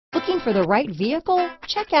Looking for the right vehicle?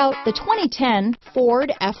 Check out the 2010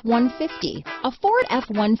 Ford F-150. A Ford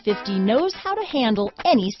F-150 knows how to handle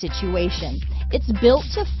any situation. It's built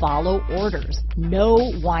to follow orders,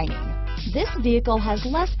 no whining. This vehicle has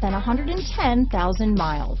less than 110,000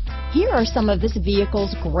 miles. Here are some of this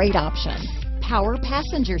vehicle's great options: power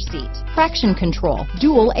passenger seat, traction control,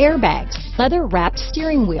 dual airbags, leather-wrapped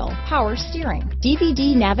steering wheel, power steering,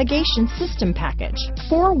 DVD navigation system package,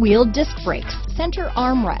 four-wheel disc brakes, center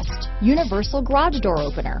armrest, universal garage door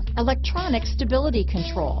opener, electronic stability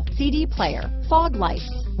control, CD player, fog lights,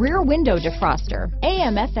 rear window defroster,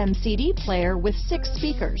 AM/FM CD player with 6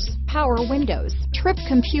 speakers, power windows, trip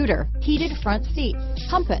computer, heated front seats,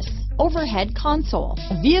 compass, overhead console.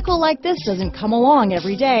 A vehicle like this doesn't come along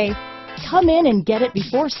every day. Come in and get it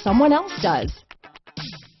before someone else does.